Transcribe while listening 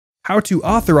How to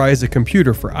authorize a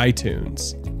computer for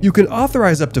iTunes. You can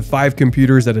authorize up to 5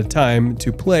 computers at a time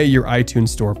to play your iTunes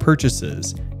Store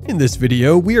purchases. In this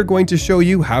video, we are going to show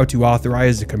you how to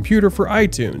authorize a computer for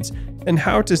iTunes and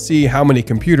how to see how many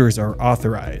computers are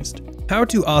authorized. How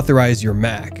to authorize your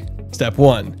Mac. Step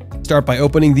 1. Start by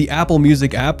opening the Apple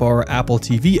Music app or Apple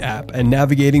TV app and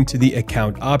navigating to the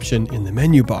Account option in the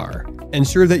menu bar.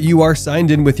 Ensure that you are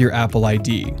signed in with your Apple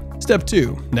ID. Step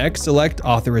 2. Next, select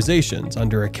Authorizations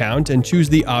under Account and choose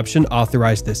the option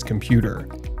Authorize this computer.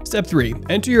 Step 3.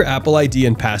 Enter your Apple ID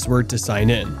and password to sign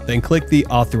in, then click the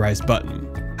Authorize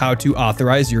button. How to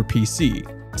authorize your PC.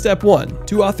 Step 1.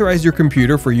 To authorize your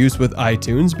computer for use with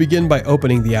iTunes, begin by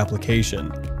opening the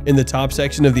application. In the top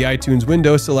section of the iTunes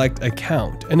window, select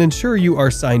Account and ensure you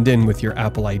are signed in with your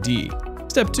Apple ID.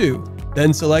 Step 2.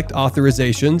 Then select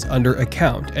Authorizations under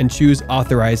Account and choose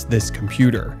Authorize this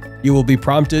computer. You will be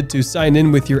prompted to sign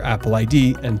in with your Apple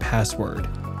ID and password.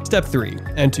 Step 3.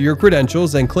 Enter your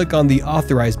credentials and click on the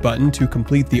Authorize button to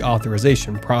complete the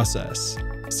authorization process.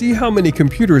 See how many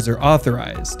computers are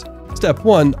authorized. Step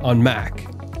 1 on Mac.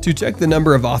 To check the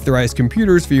number of authorized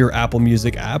computers for your Apple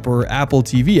Music app or Apple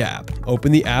TV app,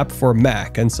 open the app for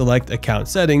Mac and select Account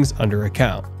Settings under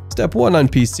Account. Step 1 on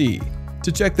PC.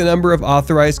 To check the number of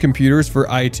authorized computers for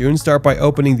iTunes, start by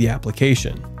opening the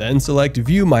application. Then select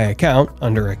View My Account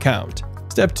under Account.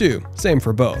 Step 2. Same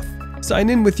for both.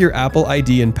 Sign in with your Apple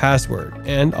ID and password,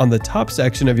 and on the top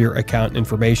section of your account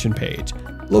information page,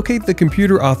 locate the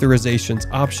Computer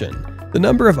Authorizations option. The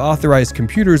number of authorized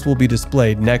computers will be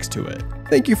displayed next to it.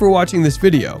 Thank you for watching this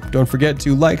video. Don't forget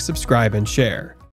to like, subscribe, and share.